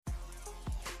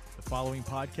following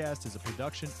podcast is a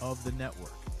production of the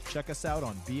network. Check us out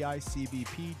on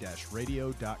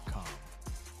bicbp-radio.com.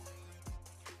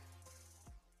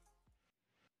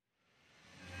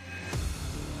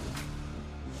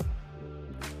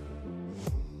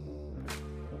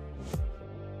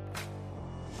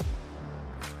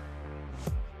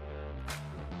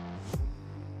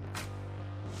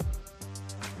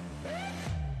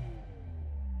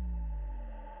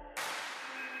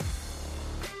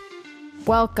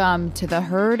 Welcome to the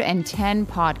Herd and 10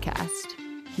 podcast.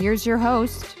 Here's your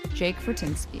host, Jake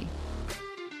Fortinsky.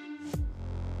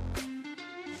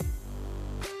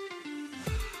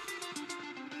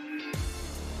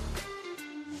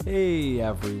 Hey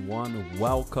everyone,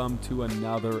 welcome to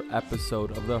another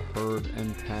episode of the Herd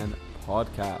and 10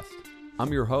 podcast.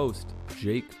 I'm your host,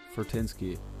 Jake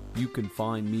Fortinsky. You can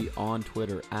find me on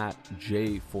Twitter at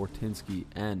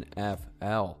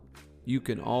jfortinskynfl. You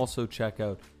can also check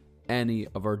out any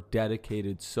of our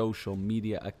dedicated social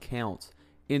media accounts,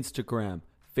 Instagram,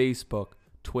 Facebook,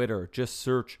 Twitter. Just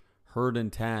search Herd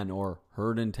and 10 or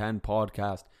Herd and 10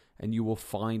 podcast and you will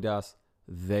find us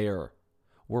there.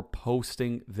 We're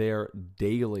posting there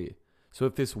daily. So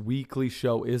if this weekly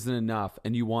show isn't enough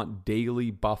and you want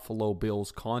daily Buffalo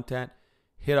Bills content,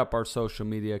 hit up our social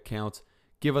media accounts,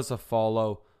 give us a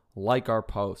follow, like our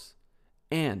posts.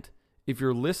 And if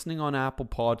you're listening on Apple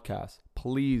Podcasts,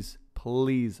 please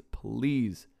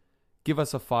give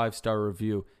us a 5-star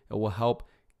review. It will help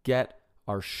get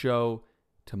our show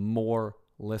to more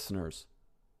listeners.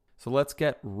 So let's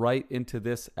get right into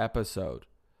this episode.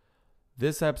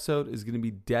 This episode is going to be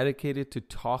dedicated to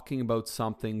talking about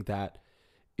something that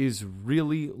is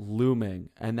really looming,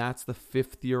 and that's the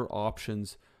fifth-year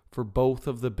options for both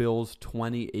of the Bills'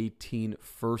 2018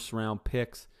 first-round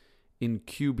picks in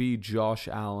QB Josh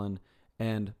Allen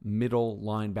and middle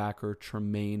linebacker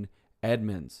Tremaine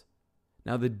Edmunds.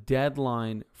 Now, the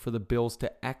deadline for the Bills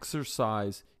to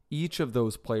exercise each of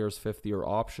those players' fifth-year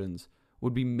options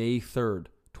would be May 3rd,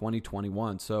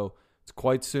 2021. So it's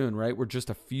quite soon, right? We're just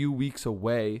a few weeks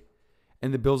away,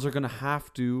 and the Bills are going to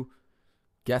have to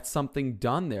get something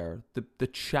done there. The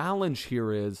challenge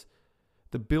here is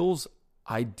the Bills,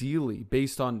 ideally,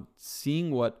 based on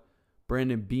seeing what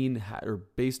Brandon Beane had, or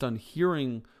based on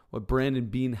hearing what Brandon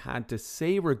Beane had to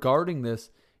say regarding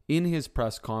this in his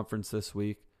press conference this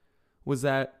week, was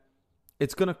that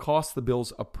it's going to cost the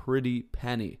Bills a pretty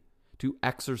penny to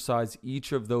exercise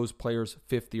each of those players'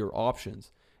 fifth-year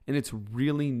options. And it's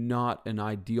really not an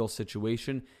ideal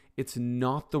situation. It's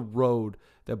not the road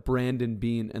that Brandon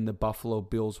Beane and the Buffalo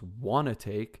Bills want to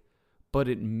take, but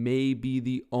it may be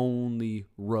the only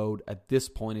road at this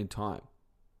point in time.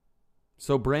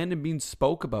 So Brandon Beane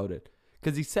spoke about it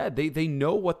because he said they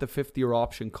know what the fifth-year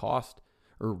option cost,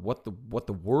 or what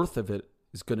the worth of it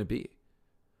is going to be.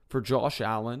 For Josh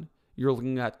Allen, you're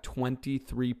looking at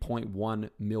 $23.1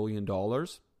 million.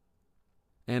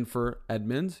 And for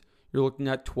Edmunds, you're looking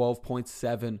at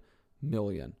 $12.7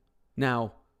 million.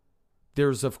 Now,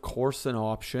 there's of course an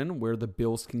option where the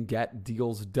Bills can get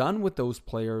deals done with those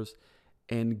players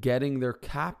and getting their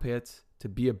cap hits to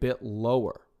be a bit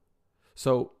lower.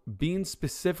 So Beane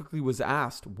specifically was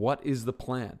asked, what is the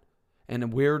plan?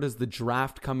 And where does the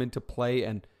draft come into play?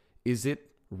 And is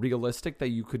it realistic that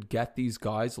you could get these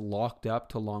guys locked up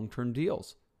to long-term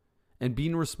deals? And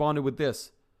Beane responded with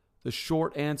this: the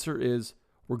short answer is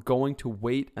we're going to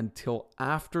wait until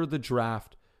after the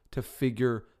draft to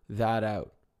figure that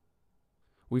out.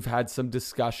 We've had some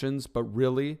discussions, but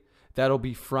really that'll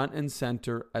be front and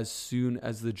center as soon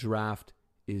as the draft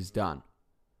is done.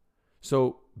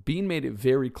 So Beane made it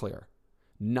very clear.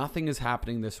 Nothing is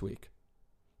happening this week.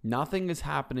 Nothing is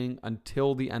happening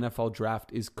until the NFL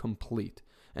draft is complete,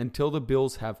 until the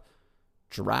Bills have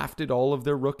drafted all of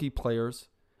their rookie players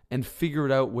and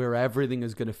figured out where everything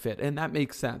is going to fit. And that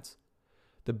makes sense.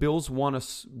 The Bills want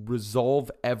to resolve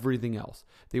everything else.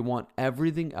 They want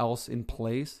everything else in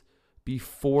place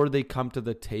before they come to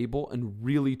the table and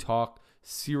really talk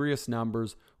serious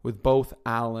numbers with both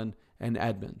Allen and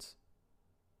Edmunds.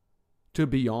 To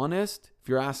be honest, if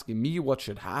you're asking me what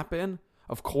should happen,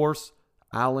 of course,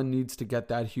 Allen needs to get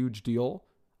that huge deal.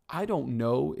 I don't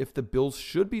know if the Bills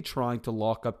should be trying to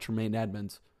lock up Tremaine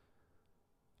Edmunds.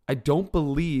 I don't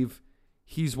believe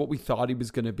he's what we thought he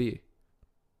was going to be.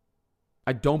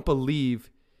 I don't believe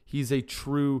he's a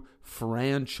true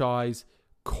franchise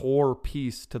core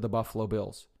piece to the Buffalo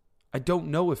Bills. I don't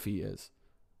know if he is.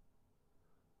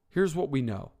 Here's what we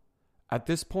know. At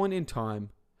this point in time,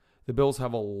 the Bills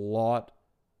have a lot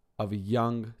of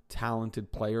young,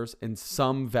 talented players and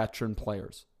some veteran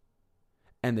players.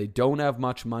 And they don't have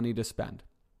much money to spend.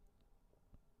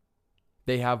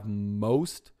 They have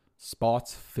most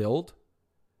spots filled,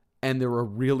 and they're a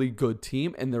really good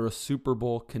team, and they're a Super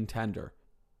Bowl contender.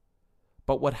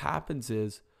 But what happens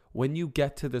is, when you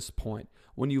get to this point,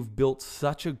 when you've built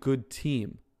such a good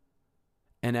team,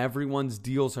 and everyone's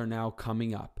deals are now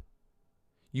coming up,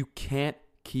 you can't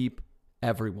keep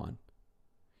everyone.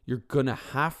 You're going to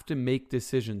have to make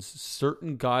decisions.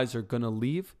 Certain guys are going to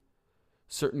leave.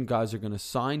 Certain guys are going to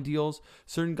sign deals.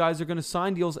 Certain guys are going to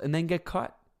sign deals and then get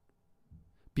cut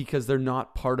because they're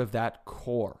not part of that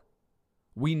core.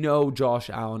 We know Josh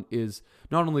Allen is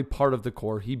not only part of the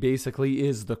core, he basically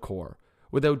is the core.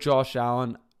 Without Josh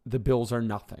Allen, the Bills are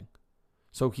nothing.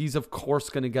 So he's of course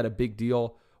going to get a big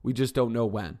deal. We just don't know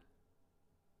when.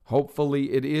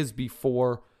 Hopefully it is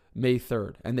before May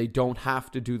 3rd and they don't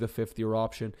have to do the 5th-year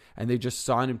option and they just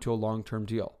sign him to a long-term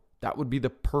deal. That would be the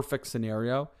perfect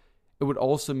scenario. It would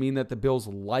also mean that the Bills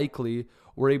likely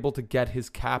were able to get his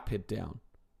cap hit down.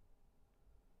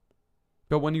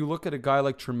 But when you look at a guy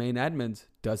like Tremaine Edmonds,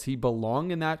 does he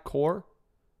belong in that core?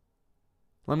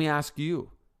 Let me ask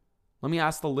you. Let me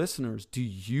ask the listeners. Do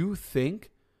you think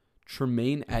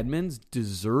Tremaine Edmonds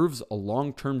deserves a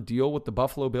long-term deal with the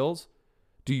Buffalo Bills?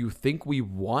 Do you think we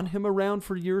want him around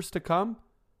for years to come?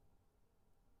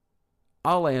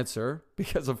 I'll answer,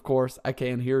 because of course I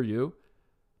can't hear you.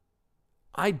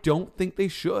 I don't think they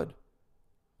should.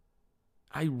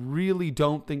 I really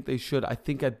don't think they should. I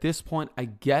think at this point, I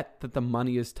get that the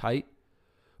money is tight,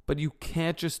 but you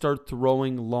can't just start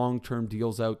throwing long-term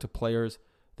deals out to players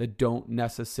that don't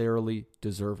necessarily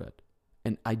deserve it.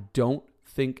 And I don't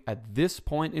think at this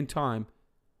point in time,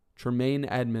 Tremaine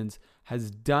Edmonds has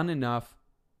done enough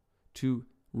to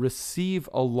receive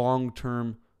a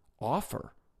long-term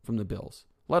offer from the Bills,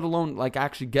 let alone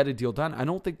actually get a deal done. I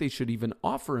don't think they should even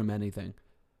offer him anything.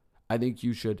 I think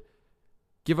you should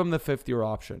give him the 5th-year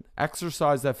option,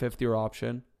 exercise that 5th-year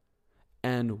option,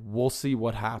 and we'll see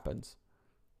what happens.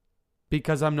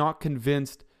 Because I'm not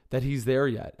convinced that he's there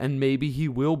yet, and maybe he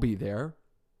will be there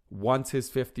once his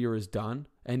 5th year is done.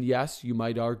 And yes, you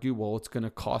might argue, well, it's going to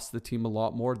cost the team a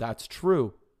lot more. That's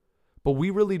true. But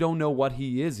we really don't know what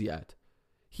he is yet.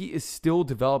 He is still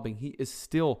developing. He is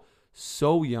still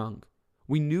so young.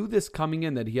 We knew this coming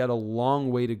in, that he had a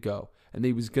long way to go and that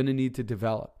he was going to need to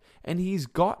develop. And he's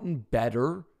gotten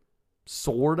better,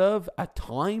 sort of, at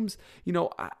times.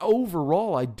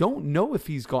 Overall, I don't know if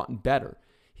he's gotten better.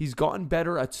 He's gotten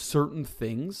better at certain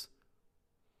things,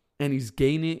 and he's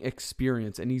gaining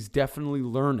experience, and he's definitely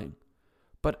learning.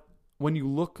 But when you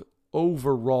look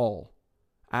overall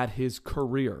at his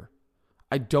career,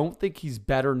 I don't think he's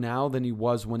better now than he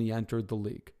was when he entered the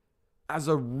league. As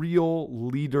a real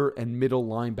leader and middle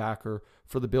linebacker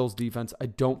for the Bills defense, I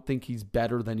don't think he's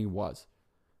better than he was.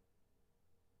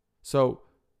 So,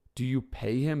 do you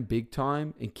pay him big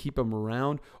time and keep him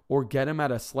around, or get him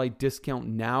at a slight discount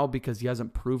now because he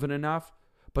hasn't proven enough?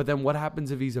 But then what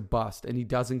happens if he's a bust and he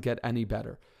doesn't get any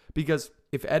better? Because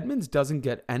if Edmonds doesn't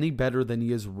get any better than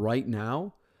he is right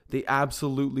now, they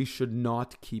absolutely should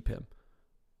not keep him.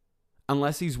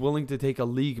 Unless he's willing to take a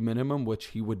league minimum, which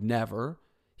he would never,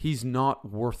 he's not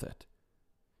worth it.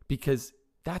 Because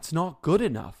that's not good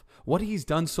enough. What he's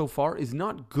done so far is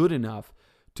not good enough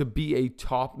to be a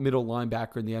top middle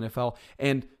linebacker in the NFL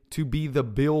and to be the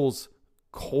Bills'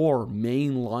 core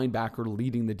main linebacker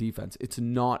leading the defense. It's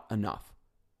not enough.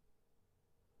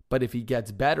 But if he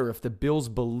gets better, if the Bills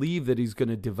believe that he's going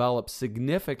to develop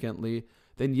significantly,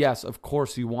 then yes, of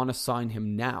course, you want to sign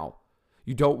him now.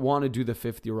 You don't want to do the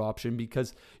 5th-year option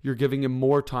because you're giving him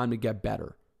more time to get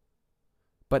better.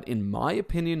 But in my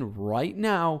opinion, right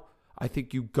now, I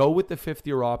think you go with the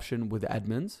 5th-year option with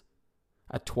Edmonds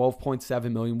at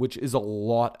 $12.7 million, which is a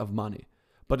lot of money.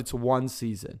 But it's one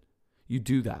season. You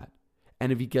do that.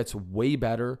 And if he gets way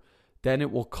better, then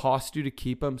it will cost you to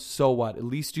keep him. So what? At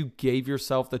least you gave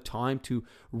yourself the time to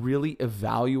really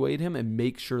evaluate him and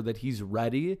make sure that he's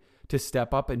ready to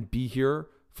step up and be here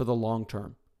for the long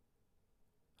term.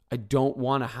 I don't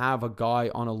want to have a guy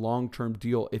on a long-term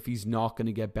deal if he's not going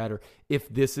to get better, if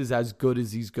this is as good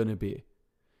as he's going to be.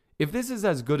 If this is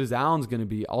as good as Allen's going to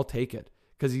be, I'll take it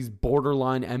because he's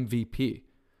borderline MVP.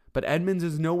 But Edmonds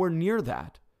is nowhere near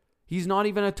that. He's not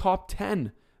even a top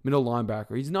 10 middle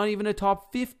linebacker. He's not even a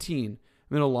top 15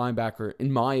 middle linebacker,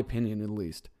 in my opinion at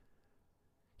least.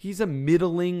 He's a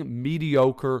middling,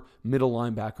 mediocre middle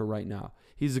linebacker right now.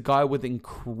 He's a guy with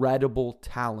incredible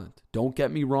talent. Don't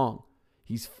get me wrong.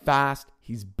 He's fast,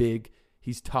 he's big,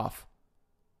 he's tough.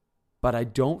 But I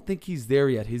don't think he's there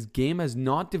yet. His game has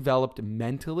not developed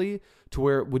mentally to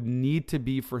where it would need to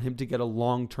be for him to get a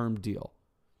long-term deal.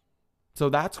 So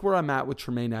that's where I'm at with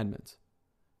Tremaine Edmonds.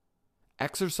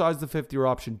 exercise the fifth-year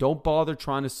option. Don't bother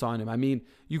trying to sign him. I mean,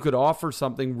 you could offer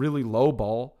something really low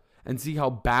ball and see how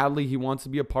badly he wants to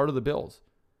be a part of the Bills.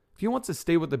 If he wants to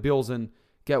stay with the Bills and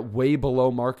get way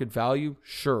below market value,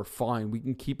 sure, fine. We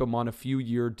can keep him on a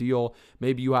few-year deal.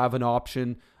 Maybe you have an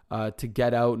option to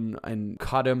get out and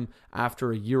cut him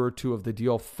after a year or two of the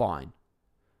deal, fine.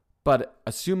 But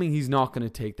assuming he's not going to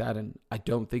take that, and I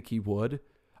don't think he would,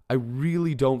 I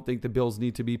really don't think the Bills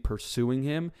need to be pursuing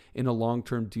him in a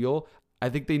long-term deal. I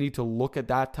think they need to look at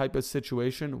that type of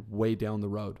situation way down the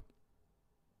road.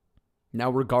 Now,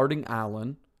 regarding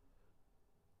Allen,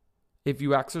 if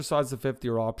you exercise the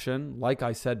fifth-year option, like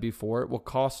I said before, it will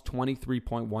cost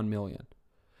 $23.1 million.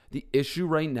 The issue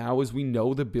right now is we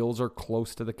know the Bills are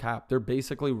close to the cap. They're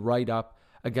basically right up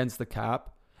against the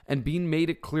cap, and Beane made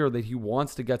it clear that he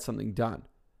wants to get something done.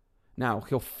 Now,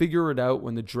 he'll figure it out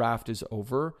when the draft is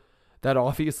over. That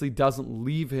obviously doesn't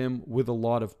leave him with a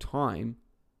lot of time,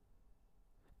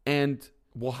 and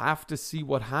we'll have to see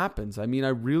what happens. I mean, I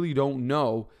really don't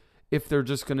know if they're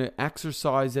just going to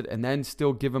exercise it and then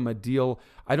still give him a deal.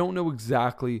 I don't know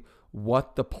exactly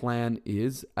what the plan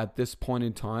is at this point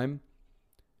in time,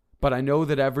 but I know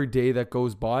that every day that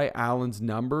goes by, Allen's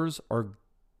numbers are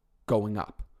going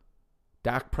up.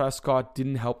 Dak Prescott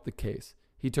didn't help the case.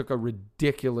 He took a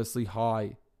ridiculously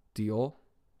high deal,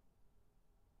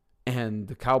 and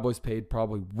the Cowboys paid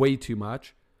probably way too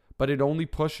much, but it only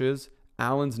pushes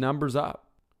Allen's numbers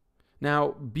up.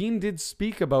 Now, Beane did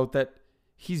speak about that.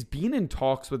 He's been in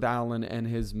talks with Allen and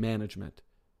his management,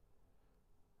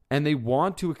 and they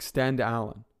want to extend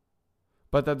Allen,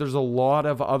 but that there's a lot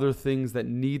of other things that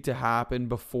need to happen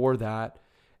before that,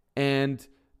 and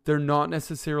they're not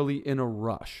necessarily in a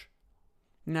rush.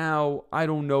 Now, I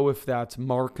don't know if that's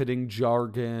marketing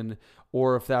jargon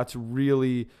or if that's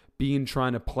really Beane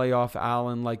trying to play off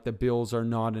Allen like the Bills are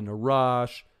not in a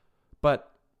rush,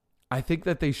 but I think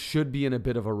that they should be in a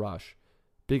bit of a rush,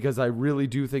 because I really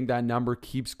do think that number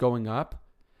keeps going up,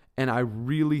 and I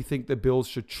really think the Bills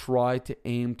should try to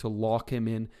aim to lock him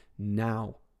in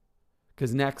now,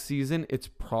 because next season it's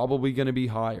probably going to be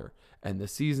higher, and the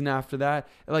season after that,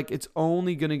 it's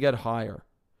only going to get higher.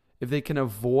 If they can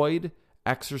avoid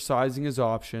exercising his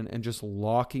option and just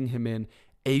locking him in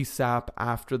ASAP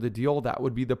after the deal, that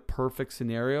would be the perfect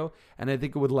scenario, and I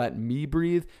think it would let me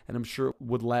breathe, and I'm sure it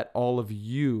would let all of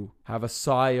you have a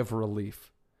sigh of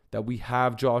relief that we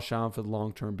have Josh Allen for the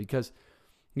long term. Because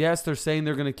yes, they're saying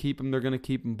they're going to keep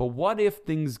him, but what if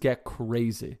things get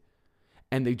crazy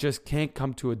and they just can't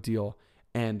come to a deal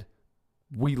and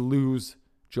we lose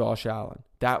Josh Allen?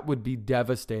 That would be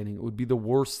devastating. It would be the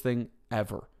worst thing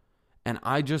ever. And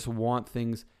I just want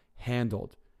things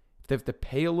handled. If they have to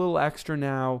pay a little extra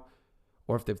now,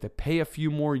 or if they have to pay a few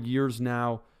more years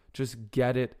now, just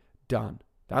get it done.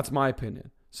 That's my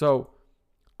opinion. So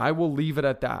I will leave it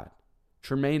at that.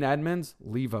 Tremaine Edmunds,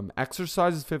 leave him.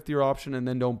 Exercise his fifth-year option and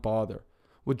then don't bother.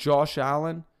 With Josh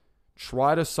Allen,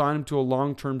 try to sign him to a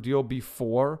long-term deal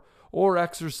before, or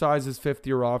exercise his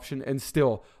fifth-year option and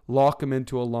still lock him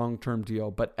into a long-term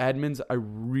deal. But Edmunds, I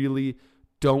really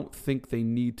don't think they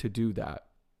need to do that.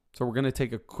 So we're going to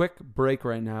take a quick break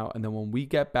right now, and then when we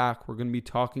get back, we're going to be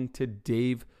talking to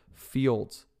Dave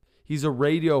Fields. He's a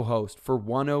radio host for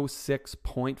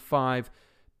 106.5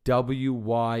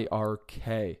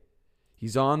 WYRK.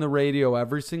 He's on the radio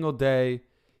every single day.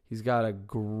 He's got a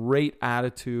great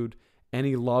attitude, and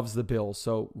he loves the Bills.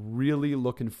 So really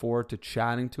looking forward to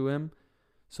chatting to him.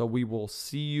 So we will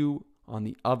see you on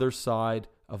the other side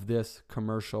of this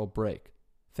commercial break.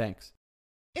 Thanks.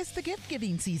 It's the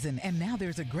gift-giving season, and now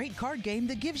there's a great card game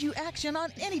that gives you action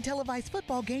on any televised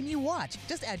football game you watch.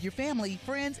 Just add your family,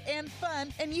 friends, and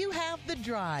fun, and you have The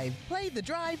Drive.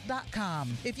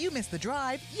 PlayTheDrive.com. If you miss The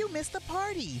Drive, you miss the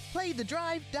party.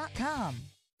 PlayTheDrive.com.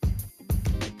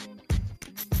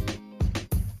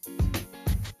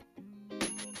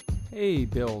 Hey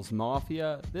Bills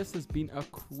Mafia, this has been a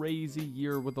crazy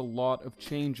year with a lot of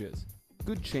changes.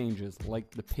 Good changes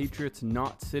like the Patriots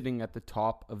not sitting at the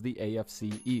top of the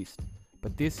AFC East.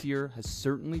 But this year has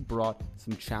certainly brought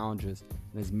some challenges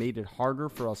and has made it harder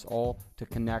for us all to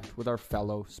connect with our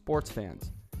fellow sports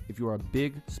fans. If you are a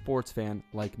big sports fan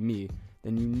like me,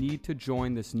 then you need to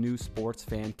join this new sports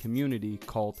fan community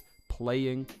called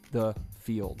Playing the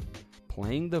Field.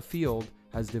 Playing the Field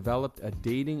has developed a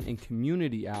dating and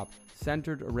community app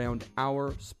centered around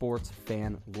our sports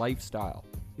fan lifestyle.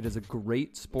 It is a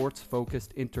great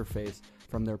sports-focused interface,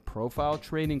 from their profile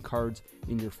trading cards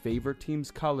in your favorite team's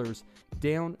colors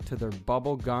down to their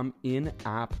bubblegum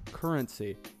in-app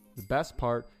currency. The best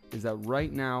part is that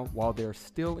right now, while they're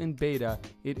still in beta,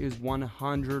 it is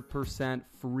 100%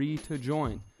 free to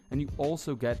join. and you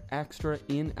also get extra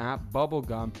in-app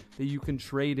bubblegum that you can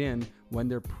trade in when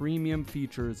their premium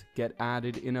features get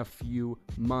added in a few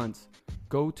months.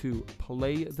 Go to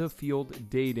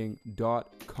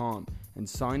playthefielddating.com and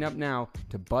sign up now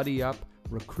to buddy up,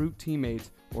 recruit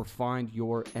teammates, or find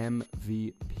your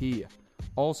MVP.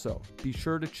 Also, be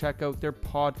sure to check out their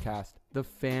podcast, The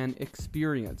Fan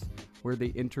Experience, where they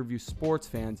interview sports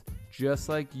fans just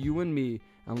like you and me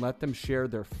and let them share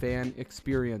their fan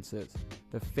experiences.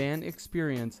 The Fan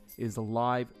Experience is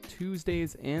live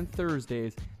Tuesdays and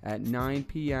Thursdays at 9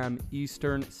 p.m.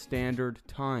 Eastern Standard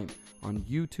Time on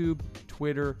YouTube,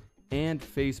 Twitter, and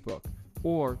Facebook.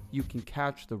 Or you can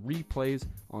catch the replays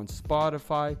on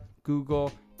Spotify,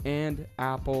 Google, and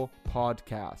Apple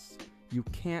Podcasts. You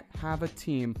can't have a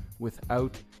team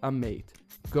without a mate.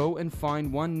 Go and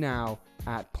find one now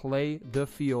at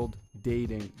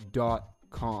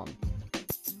playthefielddating.com.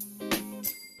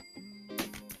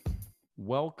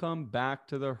 Welcome back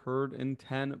to the Herd and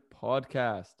 10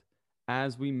 podcast.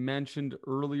 As we mentioned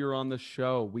earlier on the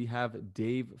show, we have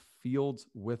Dave Fields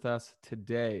with us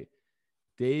today.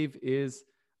 Dave is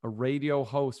a radio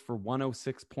host for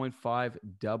 106.5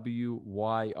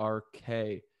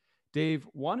 WYRK. Dave,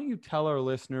 why don't you tell our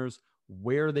listeners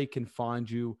where they can find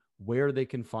you, where they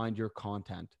can find your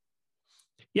content?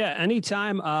 Yeah,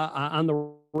 anytime on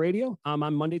the radio. I'm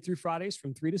on Monday through Fridays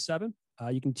from 3 to 7.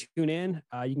 You can tune in.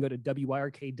 You can go to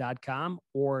WYRK.com,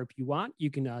 or if you want, you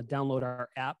can download our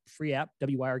app, free app,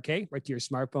 WYRK, right to your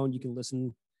smartphone. You can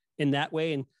listen in that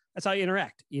way, and that's how you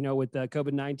interact. You know, with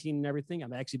COVID-19 and everything,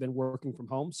 I've actually been working from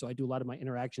home, so I do a lot of my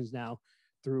interactions now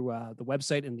through the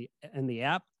website and the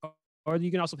app. Or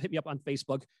you can also hit me up on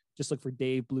Facebook. Just look for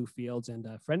Dave Bluefields and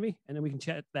friend me, and then we can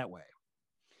chat that way.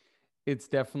 It's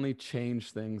definitely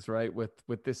changed things, right?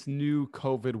 With this new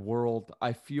COVID world,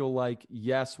 I feel like,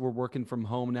 yes, we're working from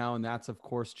home now, and that's, of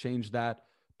course, changed that.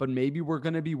 But maybe we're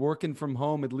going to be working from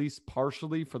home at least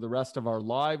partially for the rest of our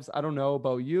lives. I don't know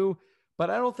about you,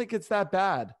 but I don't think it's that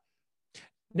bad.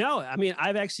 No, I mean,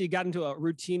 I've actually gotten to a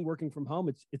routine working from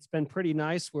home. It's been pretty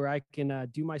nice where I can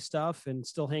do my stuff and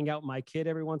still hang out with my kid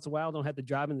every once in a while. Don't have to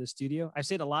drive in the studio. I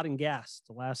saved a lot in gas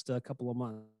the last couple of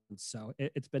months, so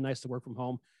it's been nice to work from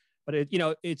home. But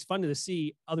it's fun to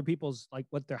see other people's, like,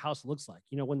 what their house looks like.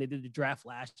 You know, when they did the draft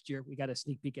last year, we got a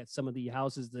sneak peek at some of the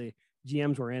houses the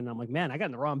GMs were in. And I'm like, man, I got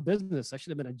in the wrong business. I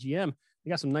should have been a GM. They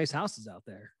got some nice houses out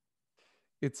there.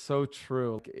 It's so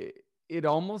true. It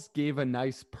almost gave a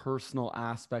nice personal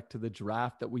aspect to the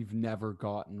draft that we've never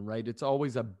gotten, right? It's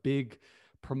always a big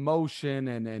promotion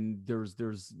and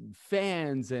there's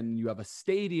fans and you have a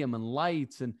stadium and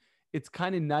lights, and it's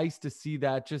kind of nice to see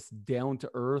that just down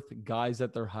to earth guys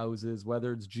at their houses,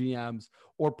 whether it's GMs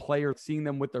or players, seeing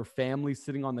them with their families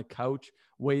sitting on the couch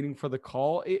waiting for the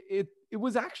call. It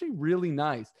was actually really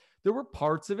nice. There were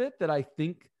parts of it that I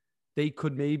think they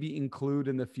could maybe include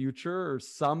in the future, or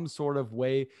some sort of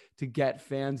way to get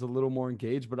fans a little more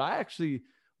engaged. But I actually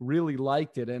really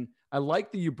liked it. And I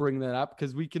like that you bring that up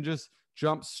because we can just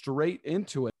jump straight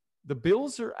into it. The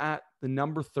Bills are at the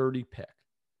number 30 pick.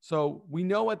 So we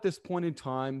know at this point in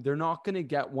time, they're not going to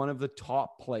get one of the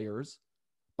top players,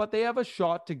 but they have a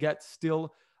shot to get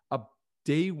still a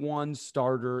day one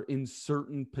starter in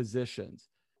certain positions.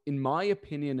 In my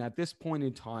opinion, at this point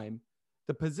in time,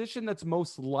 the position that's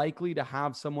most likely to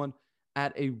have someone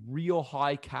at a real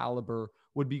high caliber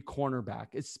would be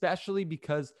cornerback, especially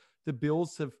because the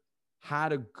Bills have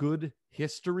had a good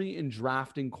history in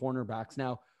drafting cornerbacks.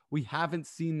 Now, we haven't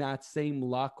seen that same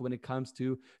luck when it comes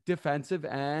to defensive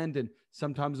end and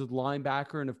sometimes with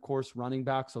linebacker and, of course, running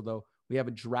backs, although we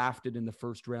haven't drafted in the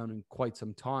first round in quite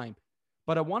some time.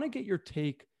 But I want to get your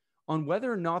take on whether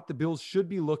or not the Bills should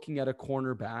be looking at a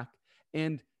cornerback,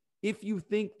 and if you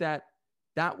think that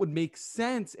would make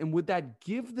sense, and would that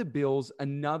give the Bills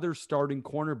another starting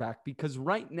cornerback? Because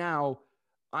right now,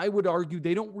 I would argue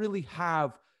they don't really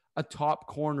have a top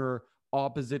corner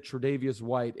opposite Tre'Davious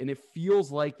White, and it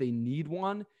feels like they need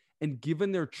one. And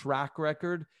given their track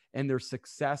record and their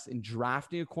success in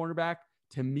drafting a cornerback,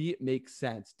 to me, it makes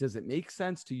sense. Does it make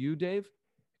sense to you, Dave?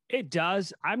 It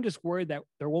does. I'm just worried that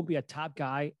there won't be a top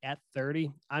guy at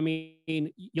 30. I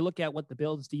mean, you look at what the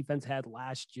Bills defense had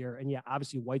last year, and yeah,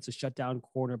 obviously White's a shutdown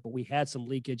corner, but we had some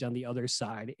leakage on the other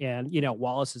side. And,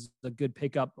 Wallace is a good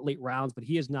pickup late rounds, but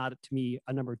he is not, to me,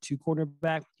 a number 2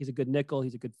 cornerback. He's a good nickel.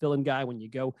 He's a good fill-in guy when you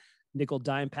go nickel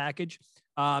dime package.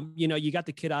 You got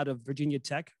the kid out of Virginia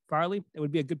Tech, Farley. It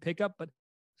would be a good pickup, but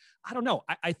I don't know.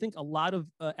 I think a lot of,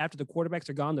 after the quarterbacks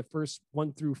are gone, the first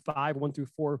 1 through 5, 1 through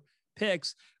 4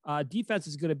 picks, defense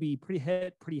is going to be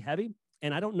pretty heavy.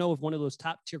 And I don't know if one of those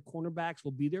top tier cornerbacks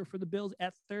will be there for the Bills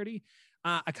at 30.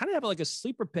 I kind of have like a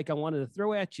sleeper pick I wanted to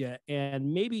throw at you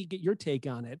and maybe get your take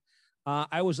on it.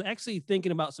 I was actually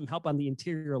thinking about some help on the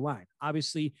interior line.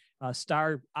 Obviously,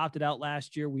 Starr opted out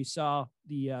last year. We saw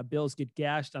the Bills get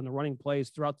gashed on the running plays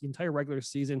throughout the entire regular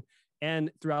season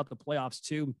and throughout the playoffs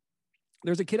too.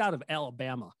 There's a kid out of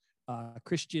Alabama,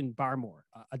 Christian Barmore,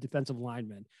 a defensive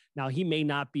lineman. Now, he may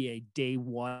not be a day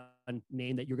one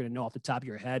name that you're going to know off the top of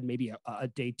your head, maybe a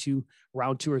day two,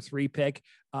 round 2 or 3 pick.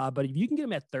 But if you can get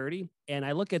him at 30, and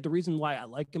I look at the reason why I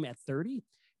like him at 30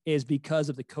 is because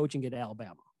of the coaching at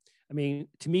Alabama. I mean,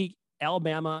 to me,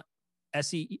 Alabama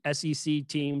SEC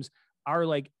teams are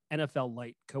like NFL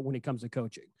light when it comes to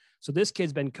coaching. So this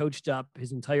kid's been coached up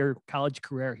his entire college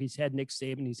career. He's had Nick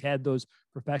Saban. He's had those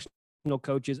professional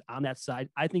coaches on that side.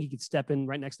 I think he could step in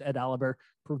right next to Ed Oliver,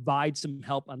 provide some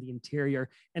help on the interior.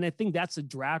 And I think that's a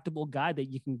draftable guy that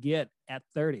you can get at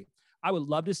 30. I would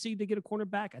love to see to get a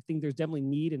cornerback. I think there's definitely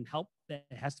need and help that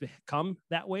has to come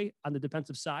that way on the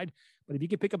defensive side. But if you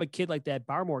could pick up a kid like that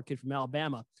Barmore kid from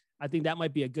Alabama, I think that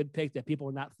might be a good pick that people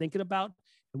are not thinking about,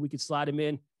 and we could slide him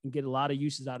in and get a lot of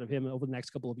uses out of him over the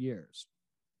next couple of years.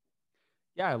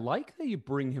 Yeah, I like that you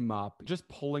bring him up, just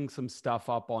pulling some stuff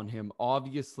up on him.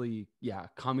 Obviously, yeah,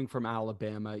 coming from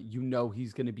Alabama, you know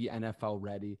he's going to be NFL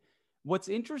ready. What's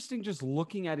interesting, just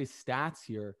looking at his stats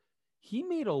here, he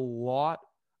made a lot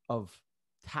of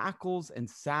tackles and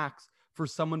sacks for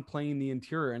someone playing the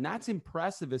interior. And that's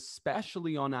impressive,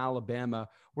 especially on Alabama,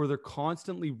 where they're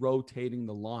constantly rotating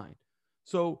the line.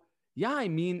 So, yeah, I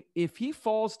mean, if he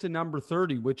falls to number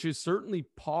 30, which is certainly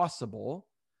possible,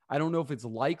 I don't know if it's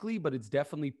likely, but it's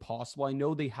definitely possible. I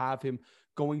know they have him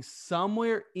going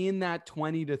somewhere in that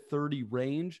 20 to 30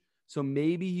 range. So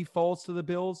maybe he falls to the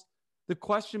Bills. The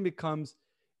question becomes,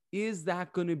 is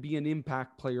that going to be an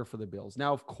impact player for the Bills?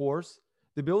 Now, of course,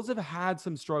 the Bills have had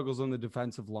some struggles on the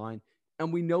defensive line,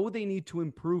 and we know they need to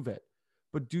improve it.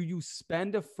 But do you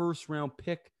spend a first round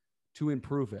pick to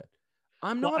improve it?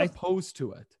 I'm not opposed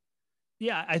to it.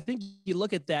 Yeah, I think you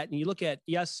look at that and you look at,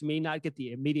 yes, may not get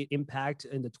the immediate impact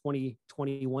in the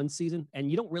 2021 season, and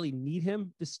you don't really need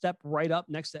him to step right up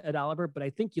next to Ed Oliver. But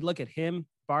I think you look at him,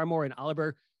 Barmore, and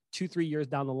Oliver 2-3 years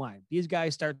down the line. These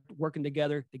guys start working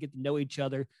together. They get to know each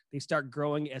other. They start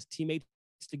growing as teammates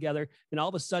together. And all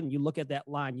of a sudden, you look at that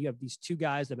line. You have these two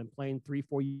guys that have been playing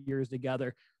 3-4 years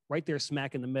together right there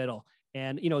smack in the middle.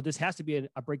 And, you know, this has to be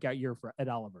a breakout year for Ed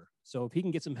Oliver. So if he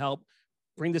can get some help,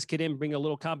 bring this kid in, bring a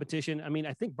little competition. I mean,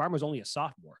 I think Barmer's only a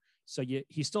sophomore. So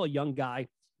he's still a young guy.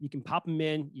 You can pop him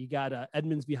in. You got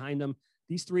Edmonds behind him.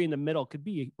 These three in the middle could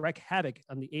wreak havoc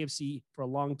on the AFC for a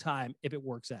long time if it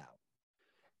works out.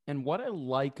 And what I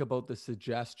like about the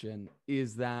suggestion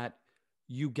is that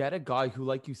you get a guy who,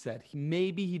 like you said,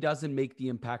 maybe he doesn't make the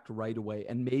impact right away,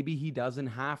 and maybe he doesn't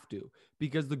have to,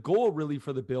 because the goal really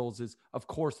for the Bills is, of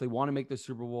course, they want to make the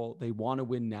Super Bowl. They want to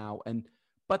win now.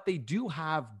 But they do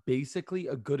have basically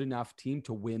a good enough team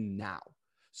to win now.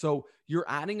 So you're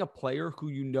adding a player who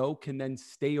you know can then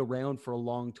stay around for a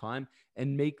long time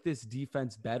and make this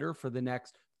defense better for the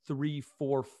next 3,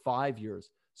 4, 5 years.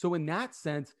 So in that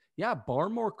sense, yeah,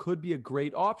 Barmore could be a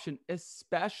great option,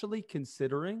 especially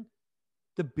considering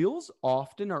the Bills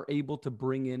often are able to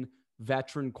bring in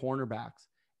veteran cornerbacks.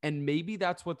 And maybe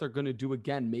that's what they're going to do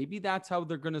again. Maybe that's how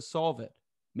they're going to solve it.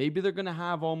 Maybe they're going to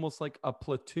have almost like a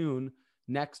platoon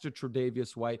next to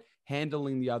Tre'Davious White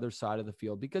handling the other side of the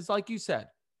field. Because like you said,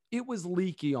 it was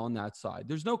leaky on that side.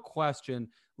 There's no question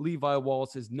Levi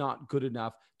Wallace is not good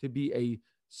enough to be a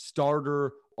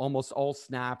starter almost all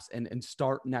snaps and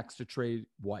start next to Trey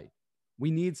White.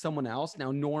 We need someone else.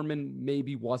 Now, Norman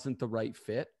maybe wasn't the right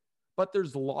fit, but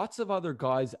there's lots of other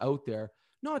guys out there,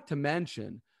 not to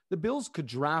mention the Bills could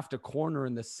draft a corner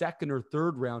in the 2nd or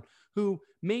 3rd round who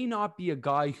may not be a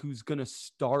guy who's going to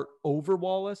start over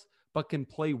Wallace, but can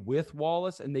play with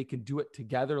Wallace, and they can do it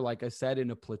together, like I said,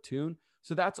 in a platoon.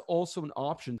 So that's also an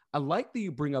option. I like that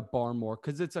you bring up Barmore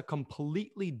because it's a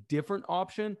completely different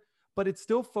option, but it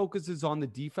still focuses on the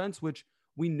defense, which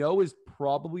we know is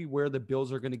probably where the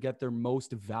Bills are going to get their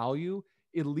most value,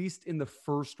 at least in the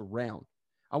 1st round.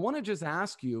 I want to just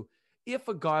ask you, if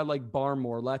a guy like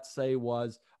Barmore, let's say,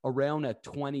 was around at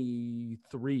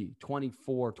 23,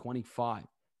 24, 25,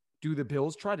 do the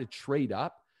Bills try to trade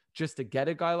up just to get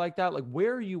a guy like that? Like,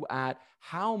 where are you at?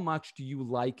 How much do you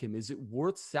like him? Is it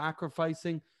worth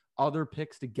sacrificing other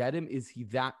picks to get him? Is he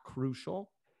that crucial?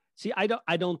 See, I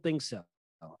don't think so.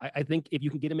 I think if you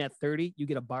can get him at 30, you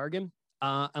get a bargain.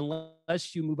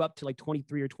 Unless you move up to like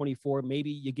 23 or 24,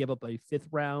 maybe you give up a 5th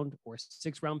round or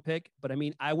 6th round pick. But I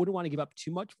mean, I wouldn't want to give up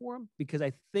too much for him because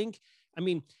I think,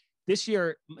 this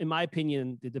year, in my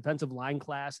opinion, the defensive line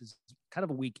class is kind of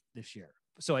a weak this year.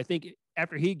 So I think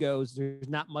after he goes, there's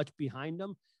not much behind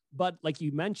him. But like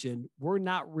you mentioned, we're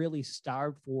not really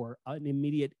starved for an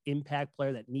immediate impact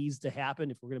player that needs to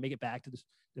happen if we're going to make it back to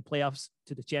the playoffs,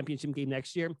 to the championship game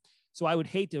next year. So I would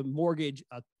hate to mortgage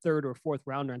a third or fourth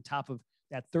rounder on top of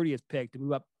that 30th pick to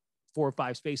move up 4 or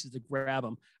 5 spaces to grab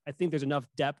him. I think there's enough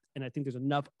depth, and I think there's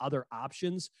enough other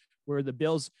options where the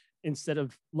Bills, instead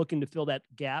of looking to fill that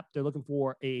gap, they're looking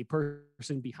for a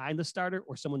person behind the starter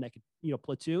or someone that could,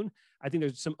 platoon. I think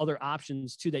there's some other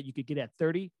options too that you could get at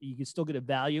 30. You can still get a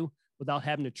value without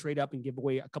having to trade up and give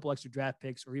away a couple extra draft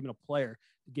picks or even a player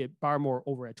to get Barmore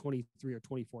over at 23 or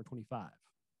 24, 25.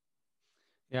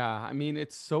 Yeah, I mean,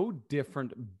 it's so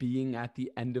different being at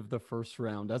the end of the first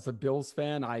round. As a Bills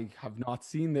fan, I have not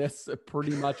seen this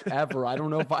pretty much ever. I don't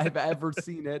know if I've ever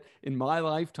seen it in my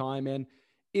lifetime. And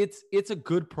it's a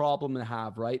good problem to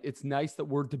have, right? It's nice that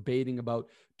we're debating about,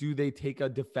 do they take a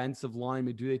defensive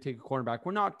lineman? Do they take a cornerback?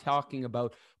 We're not talking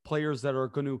about players that are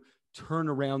going to turn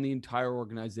around the entire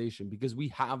organization because we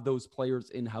have those players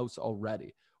in-house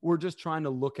already. We're just trying to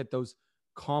look at those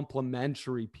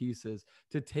complementary pieces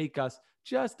to take us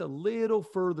just a little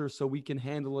further so we can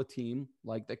handle a team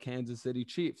like the Kansas City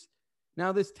Chiefs.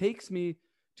 Now, this takes me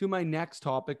to my next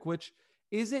topic, which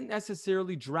isn't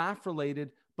necessarily draft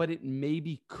related, but it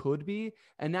maybe could be.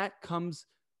 And that comes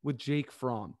with Jake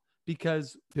Fromm,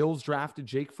 because Bills drafted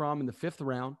Jake Fromm in the 5th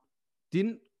round,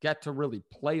 didn't get to really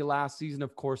play last season.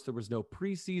 Of course, there was no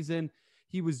preseason.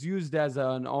 He was used as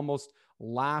an almost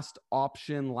last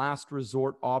option, last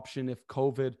resort option. If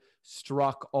COVID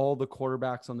struck all the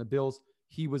quarterbacks on the Bills,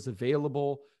 he was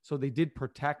available. So they did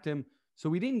protect him. So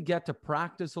we didn't get to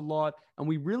practice a lot, and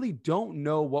we really don't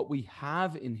know what we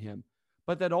have in him.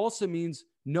 But that also means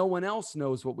no one else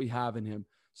knows what we have in him.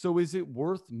 So is it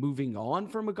worth moving on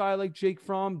from a guy like Jake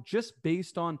Fromm just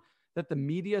based on that the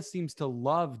media seems to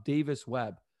love Davis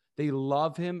Webb? They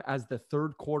love him as the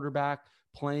 3rd quarterback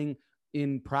playing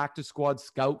in practice squad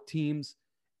scout teams.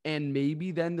 And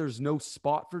maybe then there's no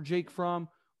spot for Jake Fromm.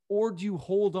 Or do you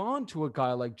hold on to a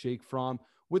guy like Jake Fromm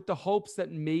with the hopes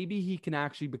that maybe he can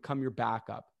actually become your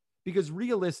backup? Because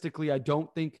realistically, I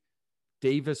don't think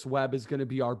Davis Webb is going to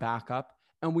be our backup.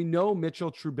 And we know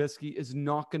Mitchell Trubisky is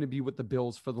not going to be with the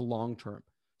Bills for the long term.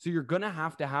 So you're going to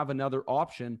have another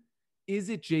option. Is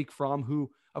it Jake Fromm,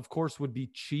 who, of course, would be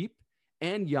cheap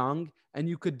and young, and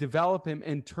you could develop him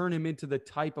and turn him into the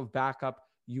type of backup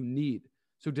you need?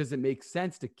 So does it make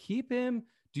sense to keep him?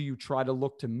 Do you try to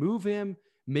look to move him?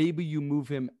 Maybe you move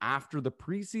him after the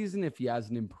preseason if he has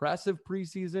an impressive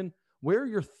preseason. Where are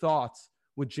your thoughts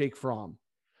with Jake Fromm?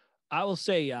 I will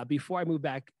say, before I moved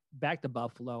back to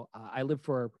Buffalo, I lived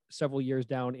for several years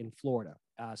down in Florida.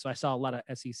 So I saw a lot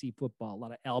of SEC football, a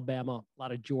lot of Alabama, a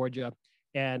lot of Georgia,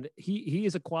 and he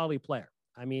is a quality player.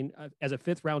 I mean, as a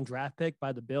 5th round draft pick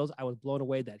by the Bills, I was blown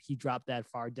away that he dropped that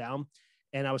far down.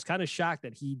 And I was kind of shocked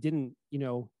that he didn't,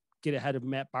 get ahead of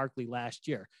Matt Barkley last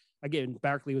year. Again,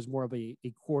 Barkley was more of a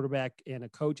quarterback and a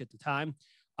coach at the time.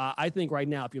 I think right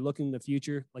now, if you're looking in the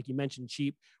future, like you mentioned,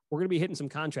 cheap, we're going to be hitting some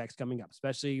contracts coming up,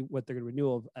 especially with the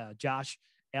renewal of Josh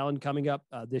Allen coming up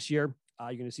this year.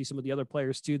 You're going to see some of the other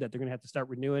players too that they're going to have to start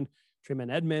renewing. Tremaine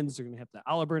Edmonds, they're going to have to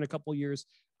Oliver in a couple of years.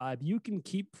 If you can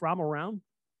keep Fromm around,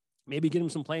 maybe get him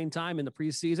some playing time in the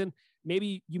preseason.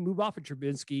 Maybe you move off of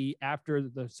Trubisky after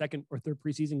the 2nd or 3rd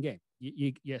preseason game.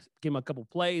 You give him a couple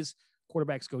plays,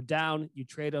 quarterbacks go down, you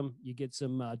trade him, you get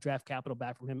some draft capital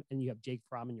back from him, and you have Jake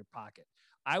Fromm in your pocket.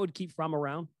 I would keep Fromm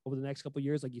around over the next couple of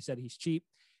years. Like you said, he's cheap.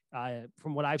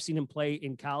 From what I've seen him play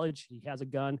in college, he has a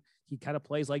gun. He kind of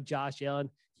plays like Josh Allen.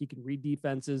 He can read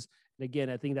defenses. And again,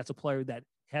 I think that's a player that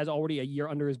has already a year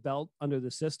under his belt under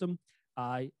the system.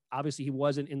 Obviously, he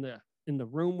wasn't in the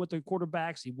room with the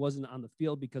quarterbacks. He wasn't on the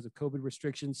field because of COVID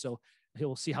restrictions. So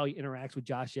he'll see how he interacts with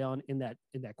Josh Allen in that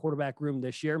quarterback room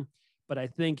this year. But I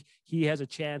think he has a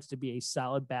chance to be a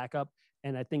solid backup.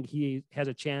 And I think he has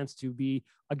a chance to be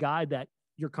a guy that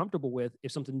you're comfortable with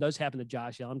if something does happen to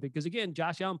Josh Allen. Because again,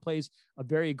 Josh Allen plays a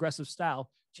very aggressive style.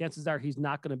 Chances are he's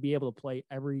not going to be able to play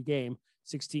every game,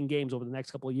 16 games over the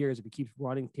next couple of years if he keeps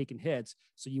running, taking hits.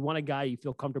 So you want a guy you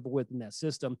feel comfortable with in that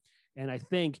system. And I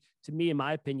think, to me, in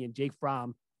my opinion, Jake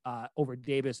Fromm over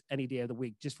Davis any day of the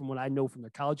week, just from what I know from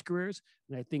their college careers.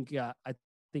 And I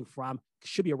think Fromm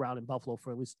should be around in Buffalo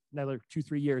for at least another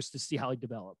 2-3 years to see how he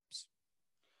develops.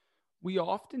 We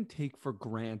often take for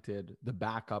granted the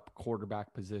backup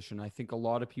quarterback position. I think a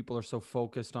lot of people are so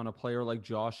focused on a player like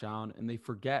Josh Allen, and they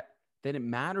forget that it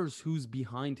matters who's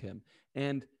behind him.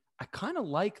 And I kind of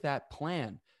like that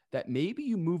plan that maybe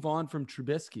you move on from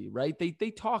Trubisky, right? They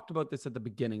talked about this at the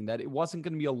beginning, that it wasn't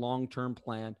going to be a long-term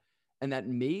plan. and that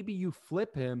maybe you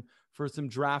flip him for some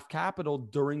draft capital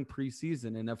during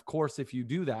preseason. And of course, if you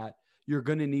do that, you're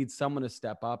going to need someone to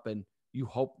step up, and you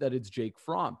hope that it's Jake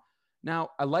Fromm. Now,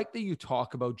 I like that you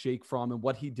talk about Jake Fromm and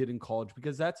what he did in college,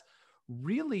 because that's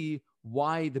really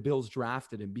why the Bills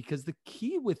drafted him. Because the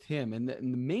key with him, and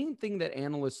the main thing that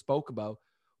analysts spoke about,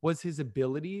 was his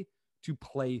ability to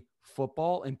play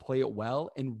football and play it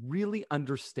well and really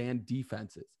understand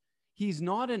defenses. He's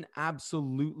not an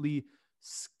absolutely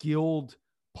skilled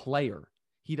player.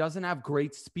 He doesn't have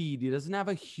great speed. He doesn't have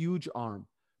a huge arm,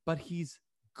 but he's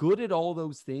good at all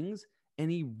those things. And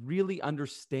he really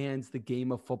understands the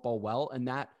game of football well. And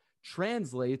that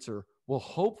translates, or will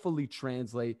hopefully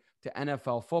translate, to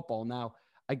NFL football. Now,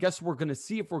 I guess we're going to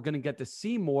see if we're going to get to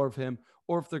see more of him,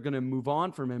 or if they're going to move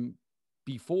on from him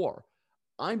before.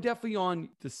 I'm definitely on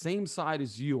the same side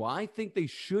as you. I think they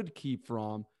should keep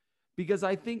Fromm, because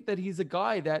I think that he's a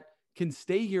guy that can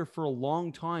stay here for a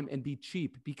long time and be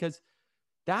cheap, because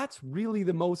that's really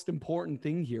the most important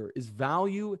thing here, is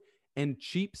value and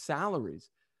cheap salaries.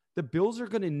 The Bills are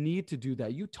going to need to do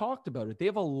that. You talked about it. They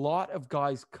have a lot of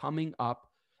guys coming up,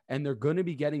 and they're going to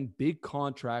be getting big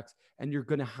contracts, and you're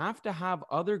going to have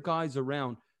other guys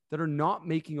around that are not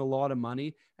making a lot of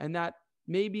money, and that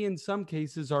maybe in some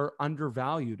cases are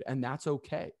undervalued, and that's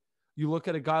okay. You look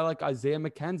at a guy like Isaiah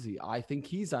McKenzie. I think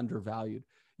he's undervalued.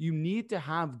 You need to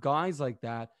have guys like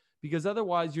that, because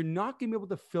otherwise you're not going to be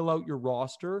able to fill out your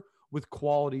roster with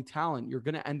quality talent. You're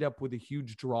going to end up with a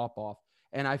huge drop-off.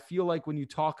 And I feel like when you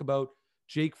talk about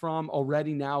Jake Fromm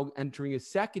already now entering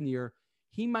his second year,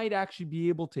 he might actually be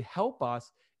able to help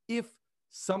us if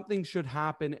something should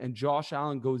happen and Josh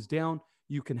Allen goes down.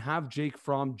 You can have Jake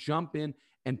Fromm jump in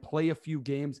and play a few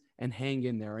games and hang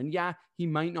in there. And yeah, he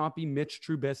might not be Mitch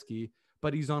Trubisky,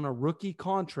 but he's on a rookie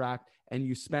contract, and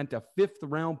you spent a 5th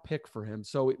round pick for him.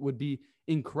 So it would be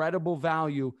incredible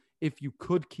value if you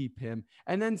could keep him,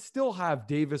 and then still have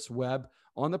Davis Webb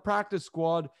on the practice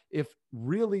squad. If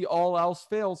really all else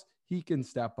fails, he can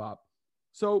step up.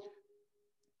 So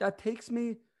that takes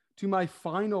me to my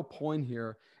final point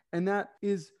here. And that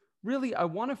is really, I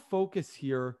want to focus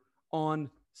here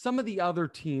on some of the other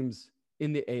teams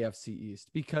in the AFC East,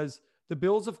 because the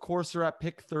Bills, of course, are at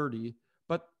pick 30,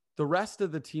 but the rest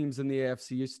of the teams in the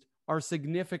AFC East are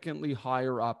significantly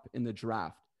higher up in the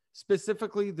draft,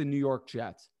 specifically the New York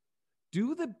Jets.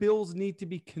 Do the Bills need to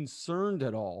be concerned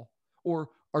at all, or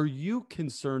are you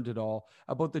concerned at all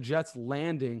about the Jets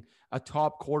landing a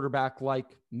top quarterback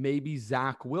like maybe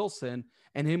Zach Wilson,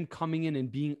 and him coming in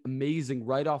and being amazing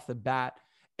right off the bat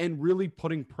and really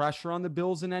putting pressure on the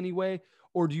Bills in any way?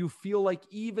 Or do you feel like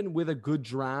even with a good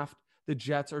draft, the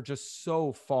Jets are just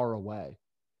so far away?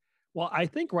 Well, I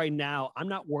think right now, I'm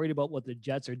not worried about what the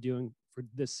Jets are doing for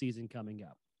this season coming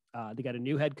up. They got a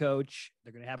new head coach.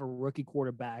 They're going to have a rookie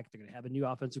quarterback. They're going to have a new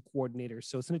offensive coordinator.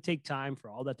 So it's going to take time for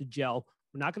all that to gel.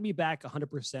 We're not going to be back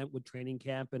 100% with training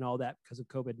camp and all that because of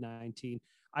COVID-19.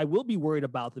 I will be worried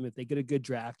about them if they get a good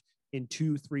draft in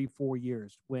 2, 3, 4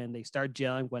 years, when they start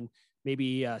gelling, when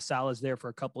maybe Salah's there for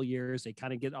a couple of years. They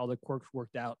kind of get all the quirks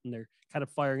worked out, and they're kind of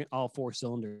firing all 4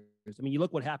 cylinders. I mean, you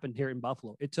look what happened here in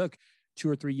Buffalo. It took 2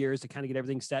 or 3 years to kind of get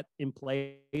everything set in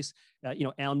place.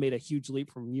 Allen made a huge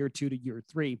leap from year 2 to year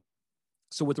 3.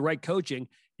 So with the right coaching,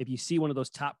 if you see one of those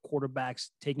top quarterbacks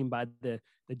taken by the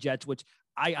Jets, which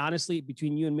I honestly,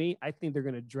 between you and me, I think they're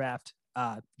going to draft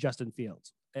Justin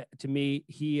Fields. To me,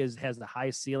 he has the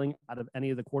highest ceiling out of any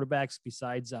of the quarterbacks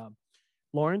besides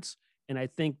Lawrence. And I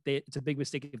think it's a big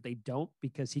mistake if they don't,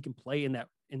 because he can play in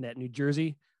that New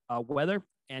Jersey weather,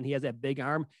 and he has that big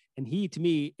arm. And he, to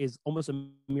me, is almost a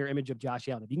mirror image of Josh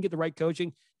Allen. If you can get the right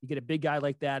coaching, you get a big guy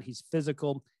like that. He's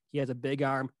physical. He has a big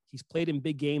arm. He's played in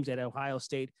big games at Ohio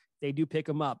State. They do pick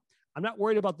him up. I'm not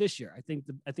worried about this year. I think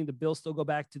the Bills still go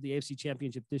back to the AFC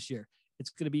Championship this year. It's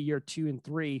going to be year 2 and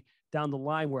 3 down the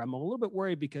line where I'm a little bit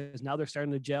worried, because now they're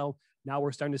starting to gel. Now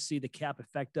we're starting to see the cap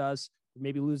affect us,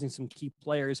 maybe losing some key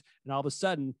players. And all of a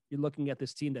sudden, you're looking at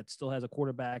this team that still has a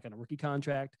quarterback on a rookie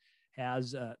contract,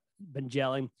 has been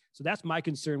gelling. So that's my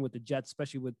concern with the Jets,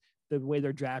 especially with the way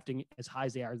they're drafting as high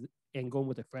as they are and going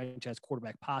with a franchise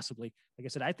quarterback possibly. Like I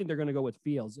said, I think they're going to go with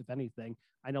Fields, if anything.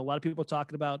 I know a lot of people are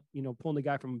talking about, pulling the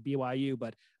guy from BYU,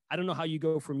 but I don't know how you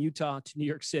go from Utah to New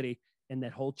York City and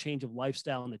that whole change of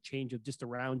lifestyle and the change of just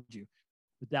around you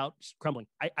without crumbling.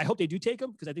 I hope they do take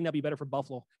him, because I think that'd be better for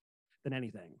Buffalo than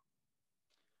anything.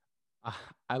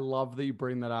 I love that you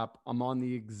bring that up. I'm on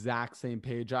the exact same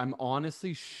page. I'm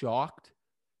honestly shocked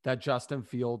that Justin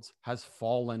Fields has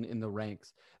fallen in the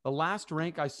ranks. The last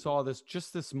rank I saw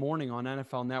this morning on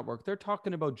NFL Network, they're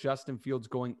talking about Justin Fields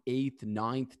going 8th,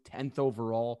 9th, 10th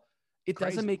overall. It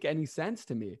doesn't make any sense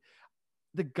to me.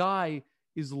 the guy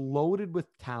is loaded with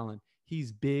talent.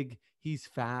 He's big, he's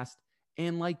fast.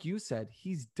 And like you said,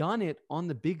 he's done it on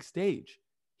the big stage.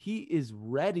 He is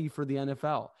ready for the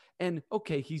NFL. And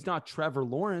okay, he's not Trevor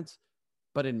Lawrence,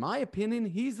 but in my opinion,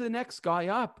 he's the next guy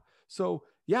up. So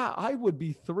yeah, I would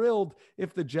be thrilled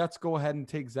if the Jets go ahead and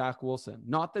take Zach Wilson.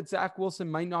 Not that Zach Wilson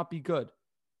might not be good.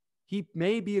 He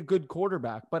may be a good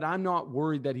quarterback, but I'm not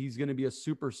worried that he's going to be a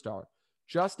superstar.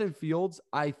 Justin Fields,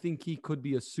 I think he could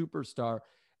be a superstar,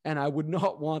 and I would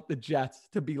not want the Jets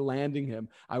to be landing him.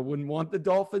 I wouldn't want the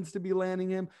Dolphins to be landing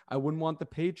him. I wouldn't want the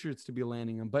Patriots to be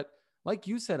landing him. But like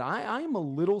you said, I am a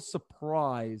little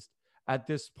surprised at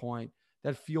this point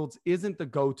that Fields isn't the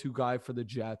go-to guy for the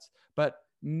Jets, but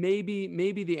maybe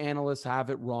the analysts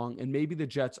have it wrong, and maybe the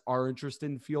Jets are interested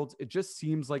in Fields. It just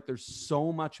seems like there's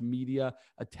so much media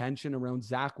attention around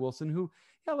Zach Wilson, who,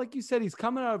 yeah, like you said, he's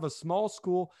coming out of a small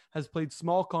school, has played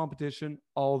small competition,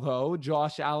 although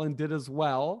Josh Allen did as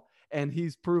well, and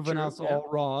he's proven us all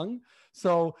wrong.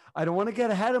 So I don't want to get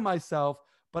ahead of myself,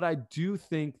 but I do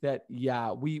think that,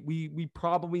 yeah, we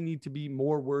probably need to be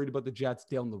more worried about the Jets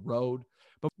down the road,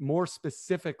 but more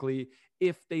specifically,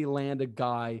 if they land a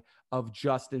guy of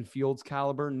Justin Fields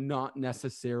caliber, not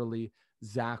necessarily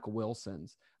Zach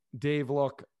Wilson's. Dave,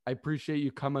 look, I appreciate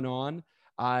you coming on.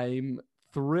 I'm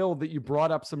thrilled that you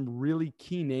brought up some really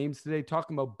key names today,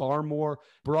 talking about Barmore,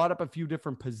 brought up a few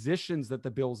different positions that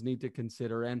the Bills need to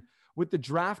consider. And with the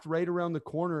draft right around the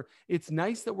corner, it's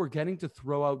nice that we're getting to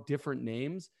throw out different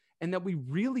names and that we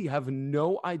really have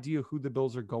no idea who the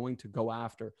Bills are going to go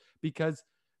after, because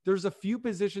there's a few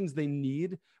positions they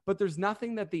need, but there's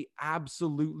nothing that they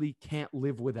absolutely can't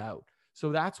live without.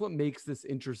 So that's what makes this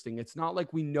interesting. It's not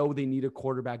like we know they need a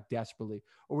quarterback desperately,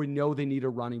 or we know they need a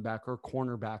running back or a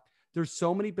cornerback. There's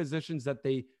so many positions that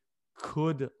they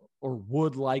could or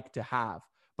would like to have,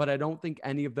 but I don't think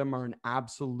any of them are an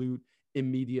absolute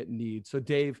immediate need. So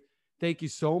Dave, thank you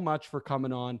so much for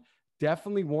coming on.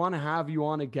 Definitely want to have you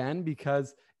on again,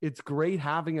 because it's great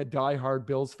having a diehard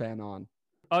Bills fan on.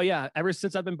 Oh yeah. Ever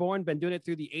since I've been born, been doing it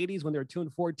through the 80s when they were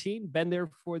 2-14, been there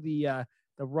for the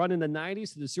run in the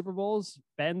 90s to the Super Bowls,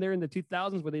 been there in the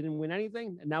 2000s where they didn't win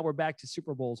anything. And now we're back to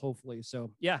Super Bowls, hopefully.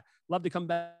 So yeah, love to come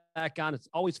back on. It's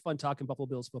always fun talking Buffalo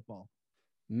Bills football.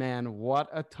 Man, what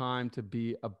a time to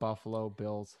be a Buffalo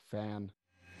Bills fan.